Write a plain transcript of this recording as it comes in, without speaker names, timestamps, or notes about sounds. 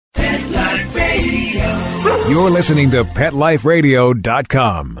You're listening to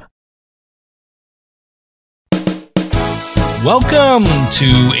PetLifeRadio.com. Welcome to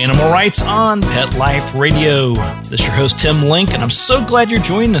Animal Rights on Pet Life Radio. This is your host, Tim Link, and I'm so glad you're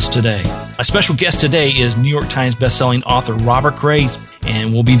joining us today. My special guest today is New York Times bestselling author Robert Crais,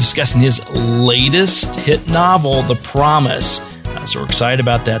 and we'll be discussing his latest hit novel, The Promise. So we're excited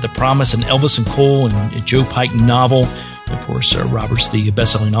about that. The Promise, an Elvis and Cole and Joe Pike novel. Of course, Robert's the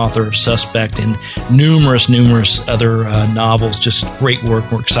best-selling author of Suspect and numerous other novels. Just great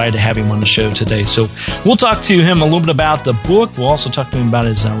work. We're excited to have him on the show today. So we'll talk to him a little bit about the book. We'll also talk to him about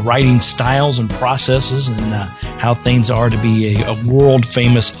his writing styles and processes and how things are to be a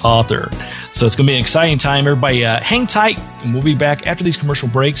world-famous author. So it's going to be an exciting time. Everybody hang tight, and we'll be back after these commercial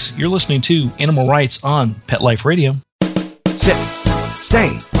breaks. You're listening to Animal Rights on Pet Life Radio. Sit.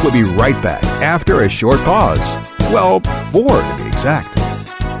 Stay. We'll be right back after a short pause. Well, 4 to be exact.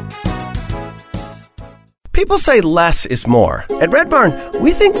 People say less is more. At Red Barn,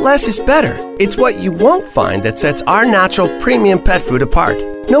 we think less is better. It's what you won't find that sets our natural premium pet food apart.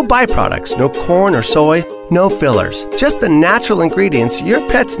 No byproducts, no corn or soy, no fillers. Just the natural ingredients your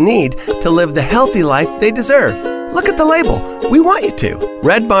pets need to live the healthy life they deserve. Look at the label. We want you to.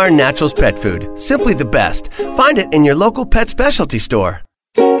 Red Barn Naturals Pet Food. Simply the best. Find it in your local pet specialty store.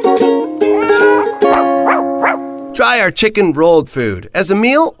 Try our chicken rolled food as a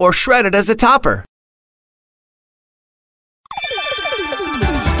meal or shredded as a topper.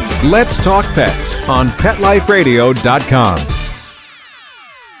 Let's talk pets on PetLifeRadio.com.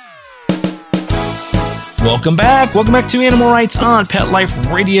 Welcome back. Welcome back to Animal Rights on Pet Life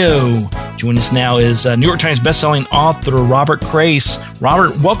Radio. Joining us now is New York Times bestselling author Robert Crais.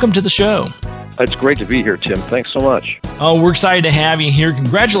 Robert, welcome to the show. It's great to be here, Tim. Thanks so much. Oh, we're excited to have you here.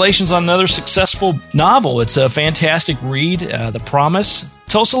 Congratulations on another successful novel. It's a fantastic read, The Promise.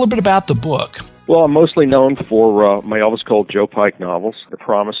 Tell us a little bit about the book. Well, I'm mostly known for my Elvis Cole Joe Pike novels. The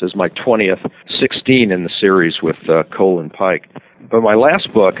Promise is my 20th, 16 in the series with Cole and Pike. But my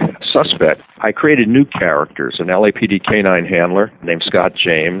last book, Suspect, I created new characters, an LAPD canine handler named Scott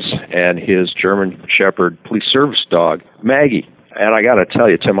James and his German Shepherd police service dog, Maggie. And I got to tell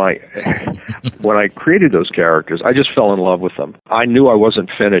you, Tim, when I created those characters, I just fell in love with them. I knew I wasn't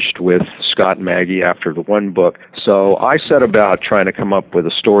finished with Scott and Maggie after the one book, so I set about trying to come up with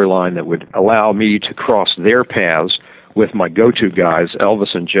a storyline that would allow me to cross their paths with my go-to guys,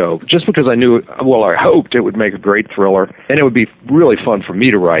 Elvis and Joe, just because I knew, well, I hoped it would make a great thriller, and it would be really fun for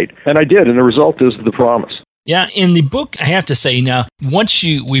me to write. And I did, and the result is The Promise. Yeah, in the book, I have to say now,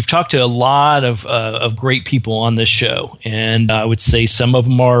 we've talked to a lot of great people on this show, and I would say some of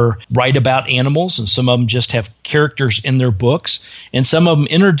them write about animals, and some of them just have characters in their books, and some of them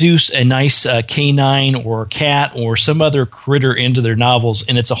introduce a nice canine or cat or some other critter into their novels,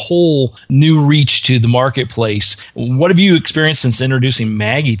 and it's a whole new reach to the marketplace. What have you experienced since introducing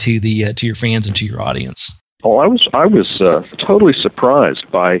Maggie to your fans and to your audience? Oh, I was totally surprised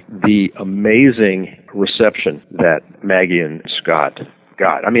by the amazing reception that Maggie and Scott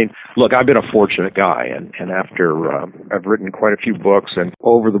got. I mean, look, I've been a fortunate guy, and after I've written quite a few books, and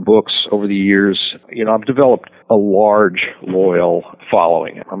over the years, I've developed a large, loyal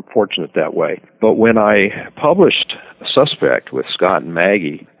following. I'm fortunate that way. But when I published Suspect with Scott and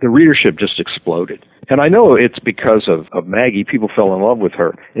Maggie, the readership just exploded. And I know it's because of Maggie. People fell in love with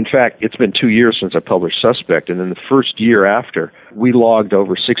her. In fact, it's been 2 years since I published Suspect, and in the first year after, we logged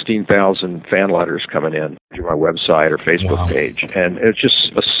over 16,000 fan letters coming in through my website or Facebook page. And it's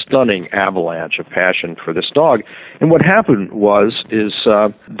just a stunning avalanche of passion for this dog. And what happened is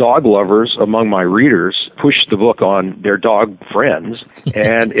dog lovers among my readers pushed the book on their dog friends,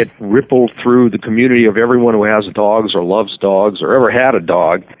 and it rippled through the community of everyone who has dogs or loves dogs or ever had a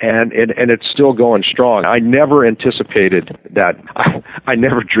dog, and it's still going strong. I never anticipated that. I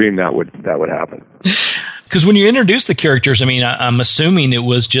never dreamed that would happen. Because when you introduced the characters, I mean, I'm assuming it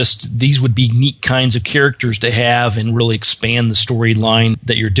was just these would be neat kinds of characters to have and really expand the storyline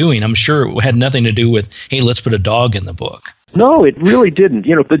that you're doing. I'm sure it had nothing to do with, hey, let's put a dog in the book. No, it really didn't.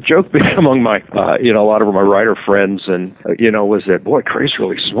 The joke among my, a lot of my writer friends and, was that, boy, Crais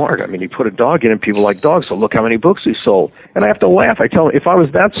really smart. I mean, he put a dog in and people like dogs, so look how many books he sold. And I have to laugh. I tell them, if I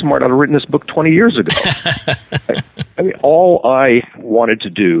was that smart, I'd have written this book 20 years ago. I mean, all I wanted to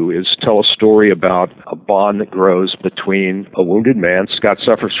do is tell a story about a bond that grows between a wounded man. Scott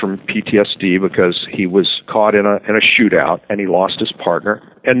suffers from PTSD because he was caught in a shootout and he lost his partner.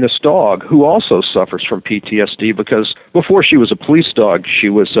 and this dog, who also suffers from PTSD because before she was a police dog, she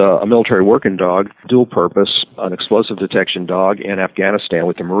was a military working dog, dual purpose, an explosive detection dog in Afghanistan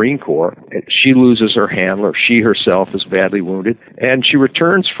with the Marine Corps. She loses her handler. She herself is badly wounded, and she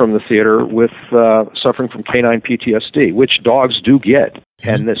returns from the theater with suffering from canine PTSD, which dogs do get.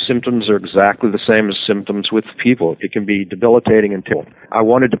 And the symptoms are exactly the same as symptoms with people. It can be debilitating until I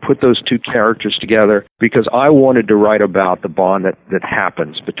wanted to put those two characters together because I wanted to write about the bond that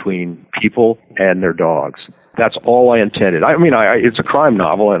happens between people and their dogs. That's all I intended. I mean, it's a crime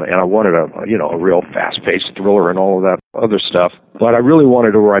novel, and I wanted a real fast-paced thriller and all of that other stuff. But I really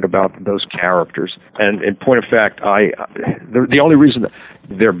wanted to write about those characters. And in point of fact, the only reason that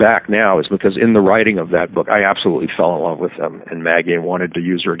they're back now is because in the writing of that book, I absolutely fell in love with them and Maggie and wanted to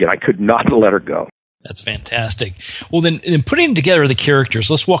use her again. I could not let her go. That's fantastic. Well, then putting together the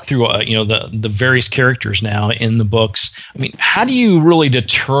characters, let's walk through the various characters now in the books. I mean, how do you really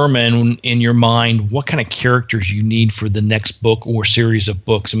determine in your mind what kind of characters you need for the next book or series of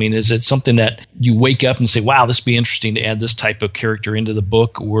books? I mean, is it something that you wake up and say, wow, this would be interesting to add this type of character into the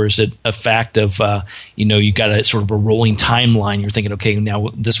book? Or is it a fact of, you got a sort of a rolling timeline? You're thinking, okay, now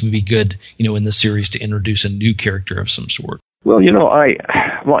this would be good, in the series to introduce a new character of some sort. Well,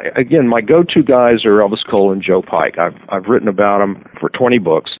 my go-to guys are Elvis Cole and Joe Pike. I've written about them for 20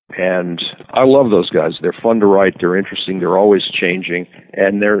 books, and I love those guys. They're fun to write. They're interesting. They're always changing,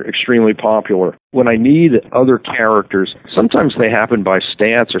 and they're extremely popular. When I need other characters, sometimes they happen by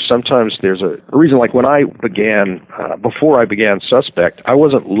stance, or sometimes there's a reason. Like when I began, before I began Suspect, I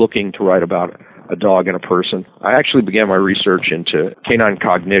wasn't looking to write about a dog and a person. I actually began my research into canine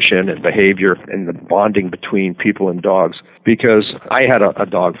cognition and behavior and the bonding between people and dogs because I had a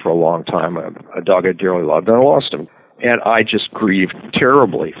dog for a long time, a dog I dearly loved, and I lost him. And I just grieved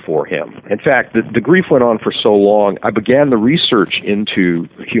terribly for him. In fact, the grief went on for so long, I began the research into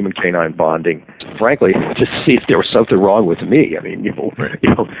human-canine bonding, frankly, to see if there was something wrong with me. I mean,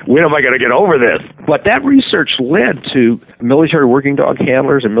 when am I going to get over this? But that research led to military working dog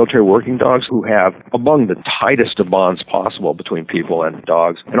handlers and military working dogs who have among the tightest of bonds possible between people and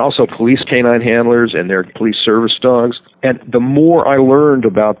dogs, and also police canine handlers and their police service dogs. And the more I learned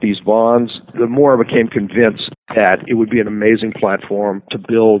about these bonds, the more I became convinced that it would be an amazing platform to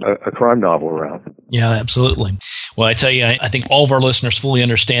build a crime novel around. Yeah, absolutely. Well, I tell you, I think all of our listeners fully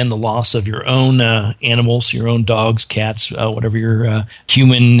understand the loss of your own animals, your own dogs, cats, whatever your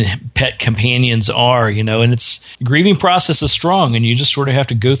human pet companions are, and the grieving process is strong, and you just sort of have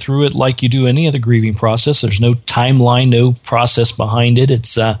to go through it like you do any other grieving process. There's no timeline, no process behind it.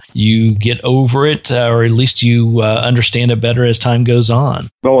 It's you get over it, or at least you understand it better as time goes on.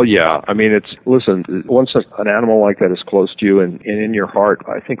 Well, yeah. I mean, listen, once an animal like that is close to you and in your heart,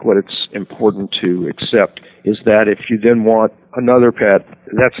 I think what it's important to accept is that if you then want another pet,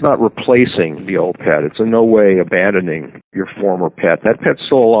 that's not replacing the old pet. It's in no way abandoning your former pet. That pet's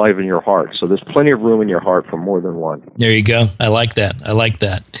still alive in your heart, so there's plenty of room in your heart for more than one. There you go. I like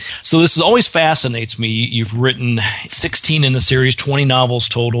that. So this always fascinates me. You've written 16 in the series, 20 novels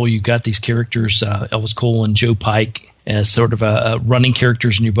total. You've got these characters, Elvis Cole and Joe Pike, as sort of running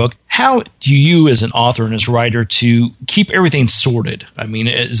characters in your book. How do you, as an author and as a writer, to keep everything sorted? I mean,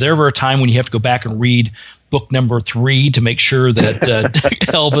 is there ever a time when you have to go back and read book number 3 to make sure that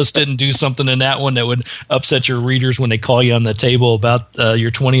Elvis didn't do something in that one that would upset your readers when they call you on the table about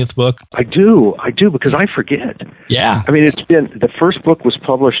your 20th book? I do, because I forget. Yeah. I mean, the first book was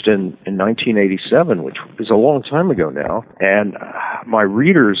published in 1987, which is a long time ago now, and my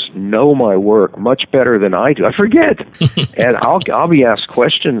readers know my work much better than I do. I forget. And I'll be asked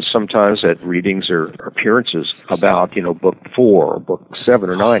questions sometimes at readings or appearances about, book 4 or book 7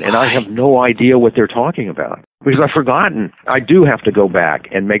 or 9, and I have no idea what they're talking about. Because I've forgotten. I do have to go back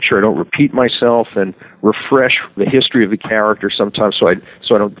and make sure I don't repeat myself and refresh the history of the character sometimes so I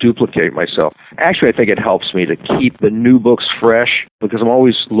don't duplicate myself. Actually, I think it helps me to keep the new books fresh because I'm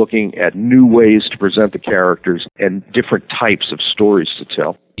always looking at new ways to present the characters and different types of stories to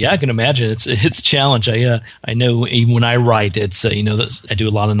tell. Yeah, I can imagine. It's a challenge. I know even when I write, it's I do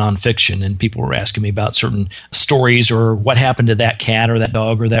a lot of nonfiction, and people were asking me about certain stories or what happened to that cat or that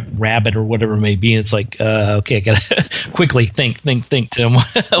dog or that rabbit or whatever it may be. And it's like, okay, I gotta quickly think, Tim,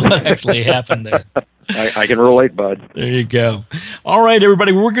 what actually happened there. I can relate, bud. There you go. All right,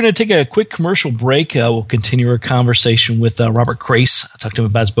 everybody, we're going to take a quick commercial break. We'll continue our conversation with Robert Crais. I talked to him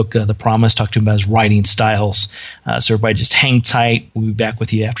about his book, The Promise, talked to him about his writing styles. So everybody just hang tight. We'll be back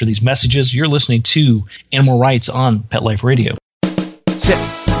with you after these messages. You're listening to Animal Rights on Pet Life Radio. Sit.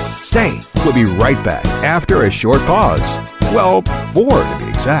 Stay. We'll be right back after a short pause. Well, 4 to be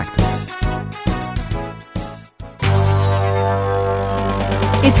exact.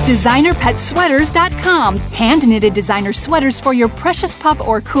 It's DesignerPetSweaters.com. Hand-knitted designer sweaters for your precious pup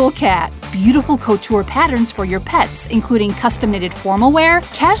or cool cat. Beautiful couture patterns for your pets, including custom-knitted formal wear,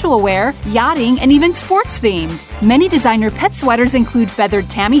 casual wear, yachting, and even sports-themed. Many designer pet sweaters include feathered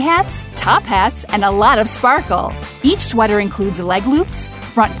tammy hats, top hats, and a lot of sparkle. Each sweater includes leg loops,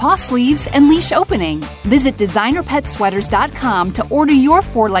 front paw sleeves, and leash opening. Visit DesignerPetSweaters.com to order your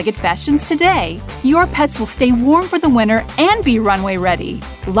four-legged fashions today. Your pets will stay warm for the winter and be runway ready.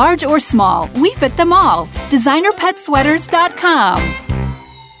 Large or small, we fit them all. DesignerPetSweaters.com.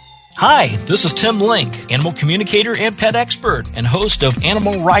 Hi, this is Tim Link, animal communicator and pet expert and host of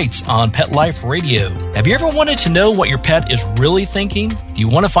Animal Rights on Pet Life Radio. Have you ever wanted to know what your pet is really thinking? Do you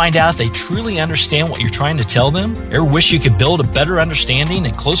want to find out if they truly understand what you're trying to tell them? Ever wish you could build a better understanding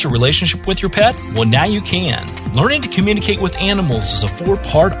and closer relationship with your pet? Well, now you can. Learning to Communicate with Animals is a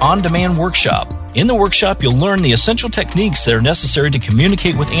 4-part on-demand workshop. In the workshop, you'll learn the essential techniques that are necessary to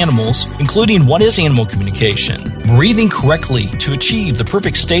communicate with animals, including what is animal communication, breathing correctly to achieve the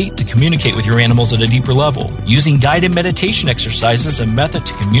perfect state to communicate with your animals at a deeper level, using guided meditation exercises as a method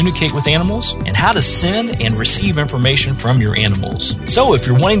to communicate with animals, and how to send and receive information from your animals. So if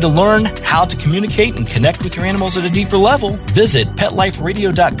you're wanting to learn how to communicate and connect with your animals at a deeper level, visit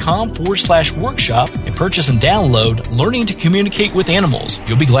PetLifeRadio.com/workshop and purchase and download Learning to Communicate with Animals.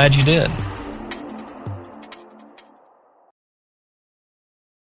 You'll be glad you did.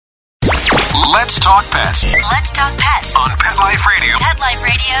 Let's talk pets. Let's talk pets On Pet Life Radio. Pet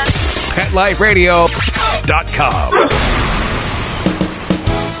Life Radio.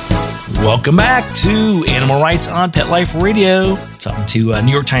 PetLifeRadio.com. Welcome back to Animal Rights on Pet Life Radio. Talking to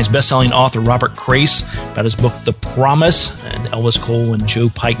New York Times bestselling author Robert Crace about his book, The Promise, an Elvis Cole and Joe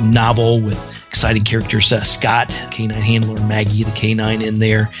Pike novel with exciting characters, Scott, canine handler, Maggie, the canine in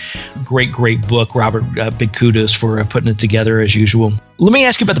there. Great book. Robert, big kudos for putting it together as usual. Let me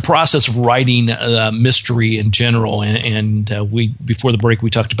ask you about the process of writing mystery in general. And we before the break, we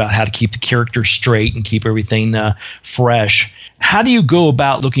talked about how to keep the characters straight and keep everything fresh. How do you go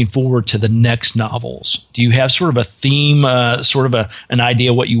about looking forward to the next novels? Do you have sort of a theme, an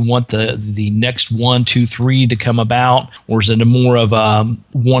idea what you want the next 1, 2, 3 to come about? Or is it more of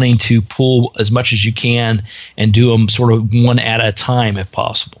wanting to pull as much as you can and do them sort of one at a time if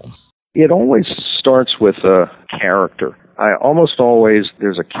possible? It always starts with a character. Almost always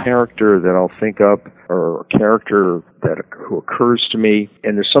there's a character that I'll think up or a character who occurs to me,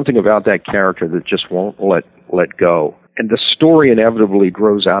 and there's something about that character that just won't let go. And the story inevitably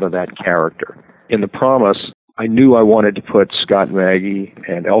grows out of that character. In The Promise, I knew I wanted to put Scott and Maggie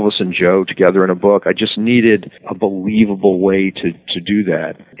and Elvis and Joe together in a book. I just needed a believable way to do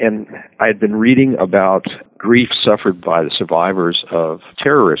that. And I had been reading about grief suffered by the survivors of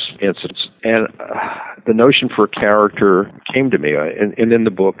terrorist incidents. And the notion for a character came to me. And in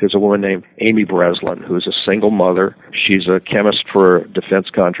the book is a woman named Amy Breslin, who is a single mother. She's a chemist for a defense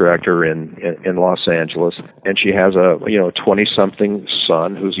contractor in Los Angeles. And she has a 20-something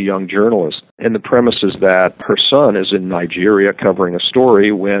son who's a young journalist. And the premise is that her son is in Nigeria covering a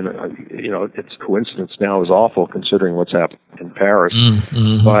story when, it's coincidence now is awful considering what's happened in Paris.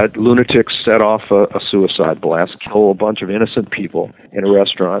 Mm-hmm. But lunatics set off a suicide blast, kill a bunch of innocent people in a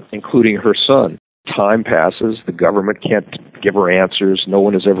restaurant, including her son. Time passes, the government can't give her answers, no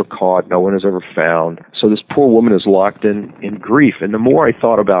one is ever caught, no one is ever found. So this poor woman is locked in grief. And the more I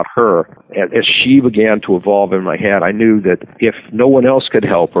thought about her, as she began to evolve in my head, I knew that if no one else could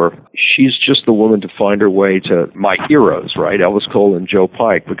help her, she's just the woman to find her way to my heroes, right? Elvis Cole and Joe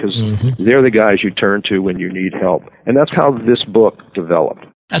Pike, because they're the guys you turn to when you need help. And that's how this book developed.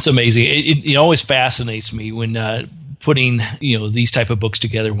 That's amazing. It always fascinates me when putting these type of books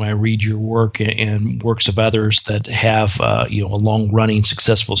together, when I read your work and works of others that have a long running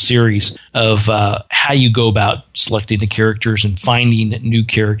successful series of how you go about selecting the characters and finding new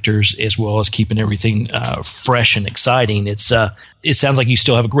characters as well as keeping everything fresh and exciting. It sounds like you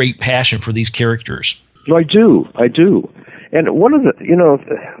still have a great passion for these characters. I do. And one of the,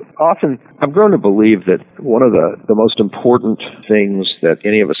 often I've grown to believe that one of the most important things that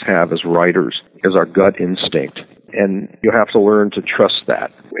any of us have as writers is our gut instinct. And you have to learn to trust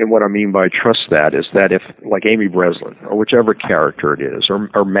that. And what I mean by trust that is that if, like Amy Breslin, or whichever character it is,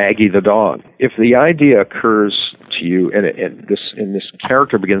 or Maggie the dog, if the idea occurs to to you, and this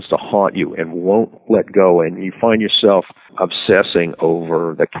character begins to haunt you and won't let go, and you find yourself obsessing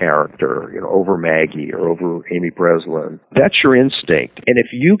over the character, over Maggie or over Amy Breslin. That's your instinct. And if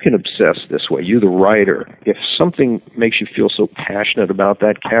you can obsess this way, you the writer, if something makes you feel so passionate about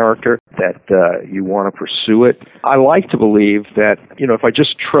that character that you want to pursue it, I like to believe that, if I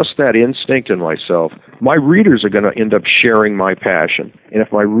just trust that instinct in myself, my readers are going to end up sharing my passion. And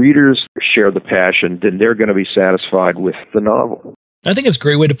if my readers share the passion, then they're going to be satisfied with the novel. I think it's a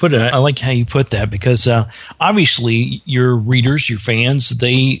great way to put it. I like how you put that because obviously your readers, your fans,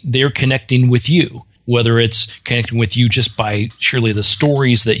 they're connecting with you. Whether it's connecting with you just by surely the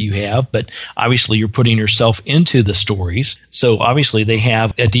stories that you have, but obviously you're putting yourself into the stories. So obviously they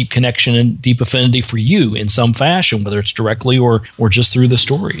have a deep connection and deep affinity for you in some fashion, whether it's directly or just through the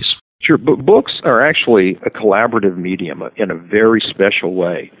stories. Sure, but books are actually a collaborative medium in a very special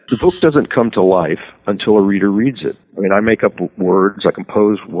way. The book doesn't come to life until a reader reads it. I mean, I make up words, I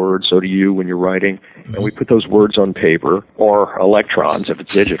compose words, so do you when you're writing, and we put those words on paper or electrons if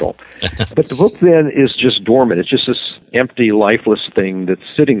it's digital. But the book then is just dormant. It's just this empty, lifeless thing that's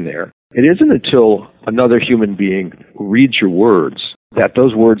sitting there. It isn't until another human being reads your words that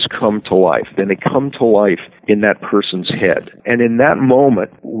those words come to life. Then they come to life in that person's head. And in that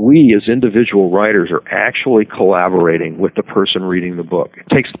moment, we as individual writers are actually collaborating with the person reading the book.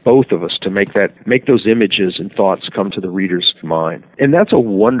 It takes both of us to make those images and thoughts come to the reader's mind. And that's a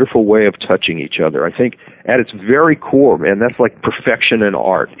wonderful way of touching each other. I think at its very core, man, that's like perfection in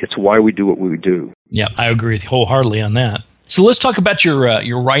art. It's why we do what we do. Yeah, I agree wholeheartedly on that. So let's talk about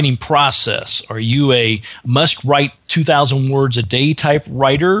your writing process. Are you a must-write 2,000 words a day type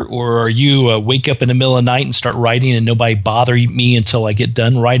writer, or are you wake up in the middle of the night and start writing and nobody bother me until I get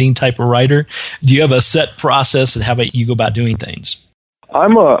done writing type of writer? Do you have a set process, and how about you go about doing things?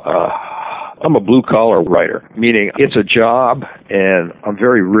 I'm a blue-collar writer, meaning it's a job, and I'm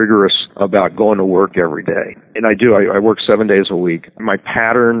very rigorous about going to work every day. And I work 7 days a week. My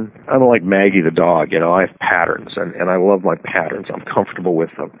pattern, I don't like Maggie the dog, I have patterns, and I love my patterns. I'm comfortable with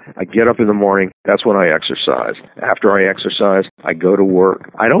them. I get up in the morning, that's when I exercise. After I exercise, I go to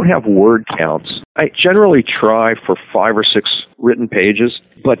work. I don't have word counts. I generally try for 5 or 6 written pages,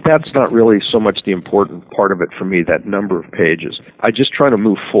 but that's not really so much the important part of it for me, that number of pages. I just try to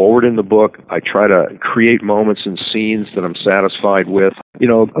move forward in the book. I try to create moments and scenes that I'm satisfied with.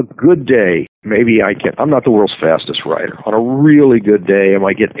 A good day, maybe I'm not the world's fastest writer. On a really good day, I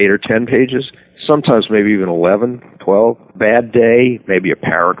might get 8 or 10 pages, sometimes maybe even 11, 12. Bad day, maybe a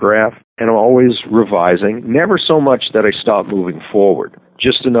paragraph. And I'm always revising, never so much that I stop moving forward.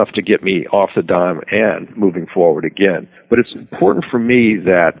 Just enough to get me off the dime and moving forward again. But it's important for me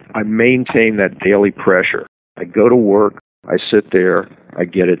that I maintain that daily pressure. I go to work, I sit there, I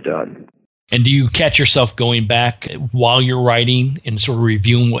get it done. And do you catch yourself going back while you're writing and sort of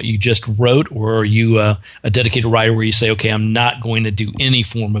reviewing what you just wrote, or are you a dedicated writer where you say, okay, I'm not going to do any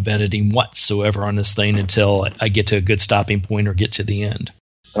form of editing whatsoever on this thing until I get to a good stopping point or get to the end?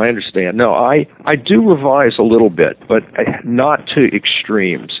 I understand. No, I do revise a little bit, but not to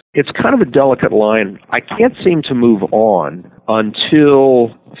extremes. It's kind of a delicate line. I can't seem to move on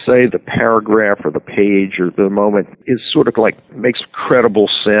until, say, the paragraph or the page or the moment is sort of like makes credible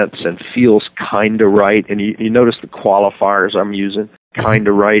sense and feels kind of right. And you notice the qualifiers I'm using, kind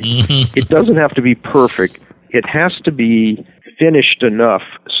of right. It doesn't have to be perfect. It has to be finished enough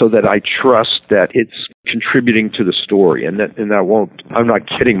so that I trust that it's contributing to the story, and that I'm not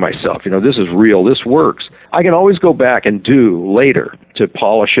kidding myself. This is real. This works. I can always go back and do later to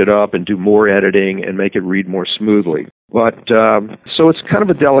polish it up and do more editing and make it read more smoothly. But so it's kind of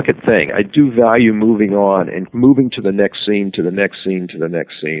a delicate thing. I do value moving on and moving to the next scene, to the next scene, to the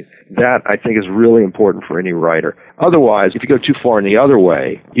next scene. That, I think, is really important for any writer. Otherwise, if you go too far in the other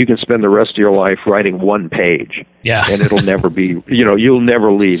way, you can spend the rest of your life writing one page. Yeah. And it'll never be, you'll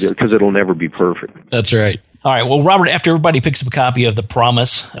never leave it because it'll never be perfect. That's right. All right. Well, Robert, after everybody picks up a copy of The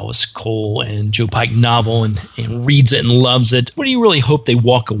Promise, Ellis Cole and Joe Pike novel, and reads it and loves it, what do you really hope they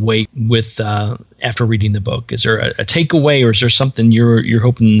walk away with after reading the book? Is there a takeaway, or is there something you're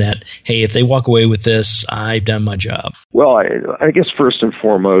hoping that, hey, if they walk away with this, I've done my job? Well, I guess first and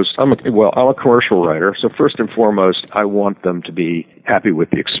foremost, I'm a commercial writer, so first and foremost, I want them to be happy with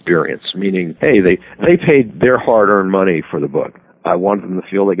the experience, meaning, hey, they paid their hard-earned money for the book. I want them to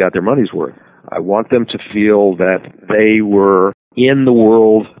feel they got their money's worth. I want them to feel that they were in the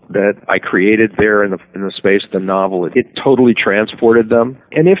world that I created there in the space of the novel. It totally transported them.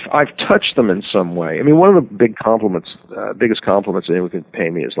 And if I've touched them in some way, I mean, one of the biggest compliments anyone can pay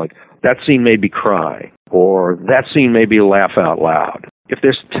me is like, that scene made me cry, or that scene made me laugh out loud. if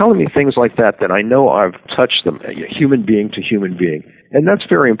they're telling me things like that, then I know I've touched them, human being to human being. And that's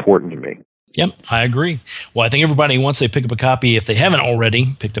very important to me. Yep, I agree. Well, I think everybody, once they pick up a copy, if they haven't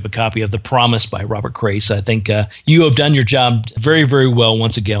already picked up a copy of The Promise by Robert Crace, I think you have done your job very, very well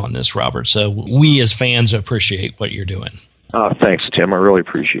once again on this, Robert. So we as fans appreciate what you're doing. Thanks, Tim. I really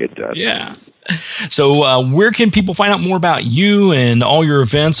appreciate that. Yeah. So where can people find out more about you and all your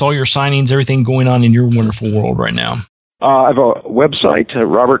events, all your signings, everything going on in your wonderful world right now? I have a website,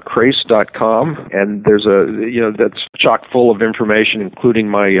 robertcrace.com, and there's that's chock full of information, including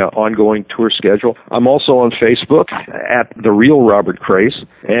my ongoing tour schedule. I'm also on Facebook at The Real Robert Crace,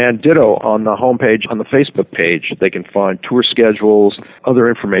 and ditto on the homepage, on the Facebook page. They can find tour schedules, other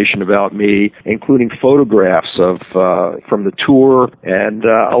information about me, including photographs of from the tour, and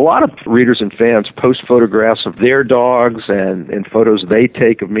a lot of readers and fans post photographs of their dogs and photos they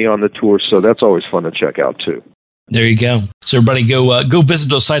take of me on the tour, so that's always fun to check out, too. There you go. So everybody go visit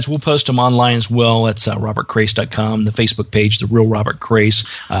those sites. We'll post them online as well. It's robertcrace.com, the Facebook page, The Real Robert Crace.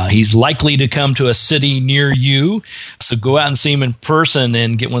 He's likely to come to a city near you. So go out and see him in person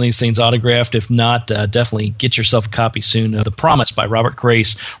and get one of these things autographed. If not, definitely get yourself a copy soon of The Promise by Robert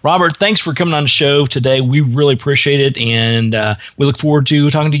Crace. Robert, thanks for coming on the show today. We really appreciate it, and we look forward to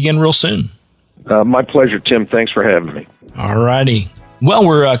talking to you again real soon. My pleasure, Tim. Thanks for having me. All righty. Well,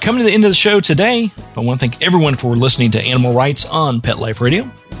 we're coming to the end of the show today. I want to thank everyone for listening to Animal Rights on Pet Life Radio.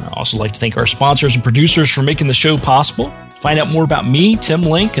 I'd also like to thank our sponsors and producers for making the show possible. To find out more about me, Tim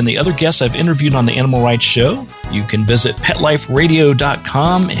Link, and the other guests I've interviewed on the Animal Rights Show, you can visit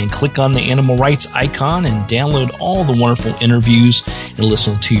PetLifeRadio.com and click on the Animal Rights icon and download all the wonderful interviews and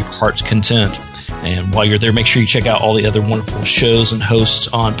listen to your heart's content. And while you're there, make sure you check out all the other wonderful shows and hosts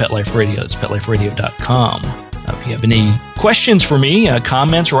on Pet Life Radio. It's PetLifeRadio.com. If you have any questions for me,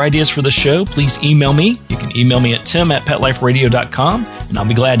 comments, or ideas for the show, please email me. You can email me at tim@petliferadio.com, and I'll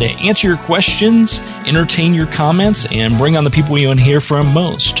be glad to answer your questions, entertain your comments, and bring on the people you want to hear from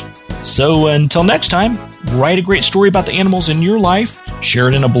most. So until next time, write a great story about the animals in your life, share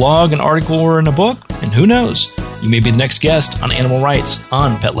it in a blog, an article, or in a book, and who knows, you may be the next guest on Animal Rights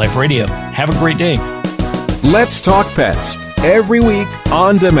on Pet Life Radio. Have a great day. Let's Talk Pets, every week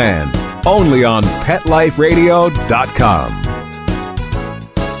on demand, only on PetLifeRadio.com.